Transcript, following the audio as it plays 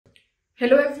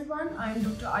Hello everyone, I am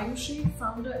Dr. Ayushi,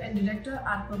 founder and director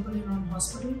at Heron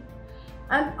Hospital.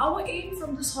 And our aim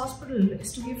from this hospital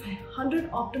is to give 100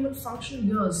 optimal functional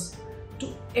years to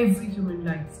every human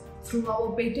life through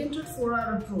our patented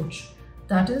 4R approach,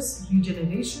 that is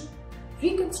regeneration,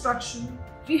 reconstruction,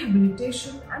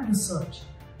 rehabilitation and research.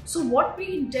 So what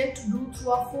we intend to do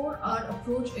through our 4R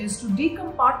approach is to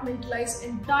decompartmentalize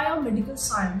entire medical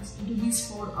science into these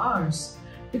 4 Rs.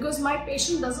 Because my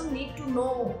patient doesn't need to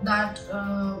know that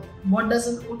what does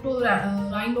an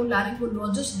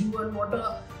otorhinolaryngologist do and what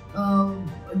a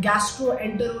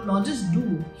gastroenterologist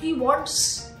do. He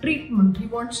wants treatment, he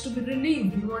wants to be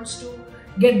relieved, he wants to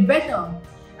get better,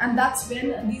 and that's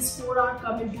when these 4R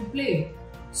come into play.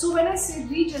 So when I say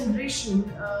regeneration,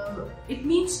 it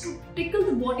means to tickle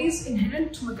the body's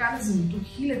inherent mechanism to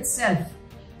heal itself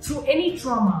through any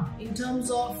trauma in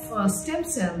terms of stem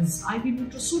cells, IV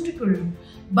nutraceutical,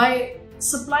 by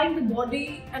supplying the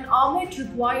body an armor it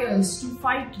requires to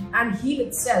fight and heal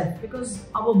itself, because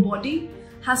our body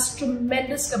has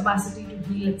tremendous capacity to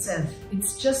heal itself.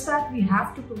 It's just that we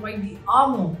have to provide the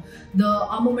armor, the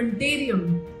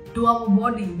armamentarium to our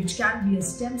body, which can be a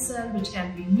stem cell, which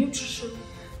can be nutrition.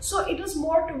 So it is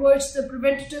more towards the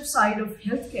preventative side of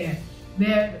healthcare,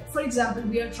 where, for example,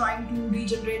 we are trying to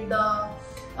regenerate the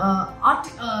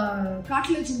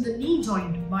cartilage in the knee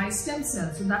joint by stem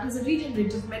cells. So that is a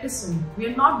regenerative medicine. We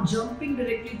are not jumping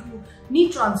directly to knee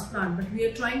transplant, but we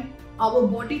are trying our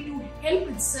body to help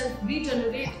itself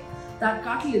regenerate that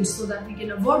cartilage so that we can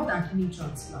avoid that knee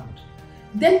transplant.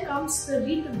 Then comes the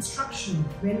reconstruction,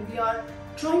 when we are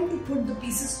trying to put the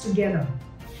pieces together.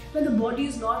 When the body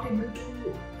is not able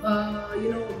to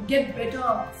get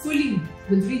better fully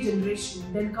with regeneration,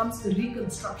 then comes the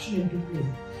reconstruction into play.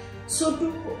 So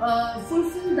to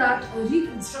fulfill that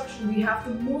reconstruction, we have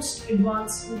the most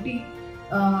advanced OT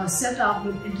setup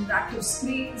with interactive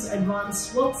screens,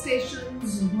 advanced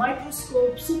workstations,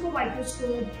 microscope, super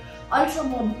microscope, ultra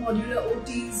modular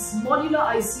OTs, modular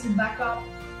ICU backup.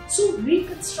 So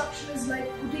reconstruction is like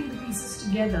putting the pieces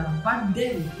together, but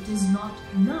then it is not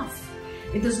enough.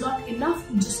 It is not enough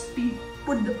to just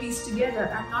put the piece together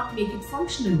and not make it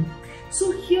functional.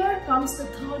 So here comes the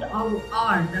third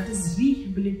R, that is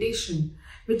rehabilitation,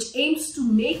 which aims to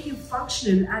make you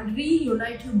functional and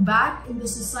reunite you back in the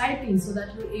society so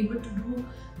that you're able to do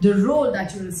the role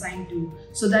that you're assigned to,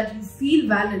 so that you feel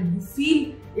valid, you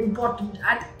feel important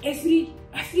at every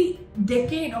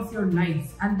decade of your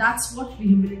life. And that's what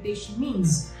rehabilitation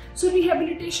means. So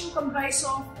rehabilitation comprises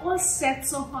of all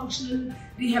sets of functional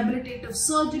rehabilitative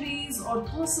surgeries,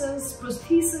 orthosis,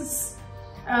 prosthesis,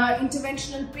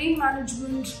 interventional pain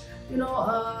management,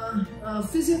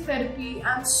 physiotherapy,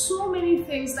 and so many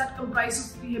things that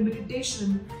comprise of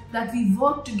rehabilitation that we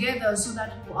work together so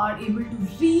that you are able to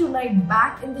reunite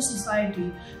back in the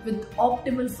society with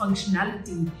optimal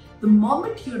functionality. The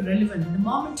moment you're relevant, the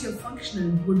moment you're functional,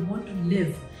 you would want to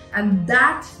live. And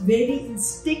that very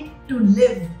instinct to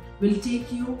live will take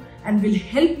you and will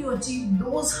help you achieve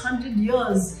those 100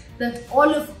 years that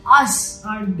all of us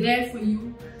are there for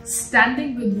you,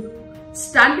 standing with you,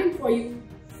 standing for you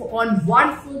on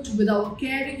one foot with our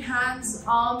caring hands,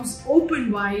 arms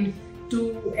open wide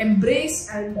to embrace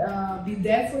and be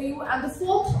there for you. And the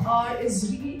fourth R is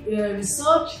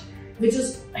research, which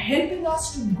is helping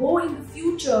us to go in the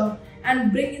future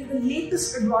and bring in the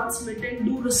latest advancement and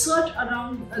do research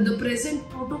around the present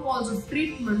protocols of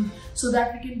treatment so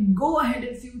that we can go ahead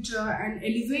in future and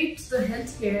elevate the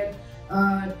healthcare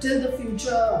till the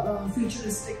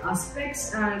futuristic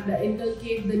aspects and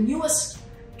inculcate the newest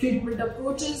treatment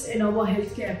approaches in our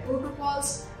healthcare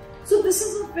protocols. So this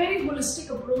is a very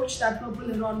holistic approach that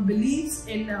Heron believes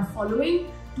in following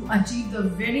to achieve the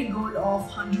very goal of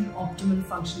 100 optimal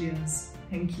functional years.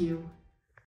 Thank you.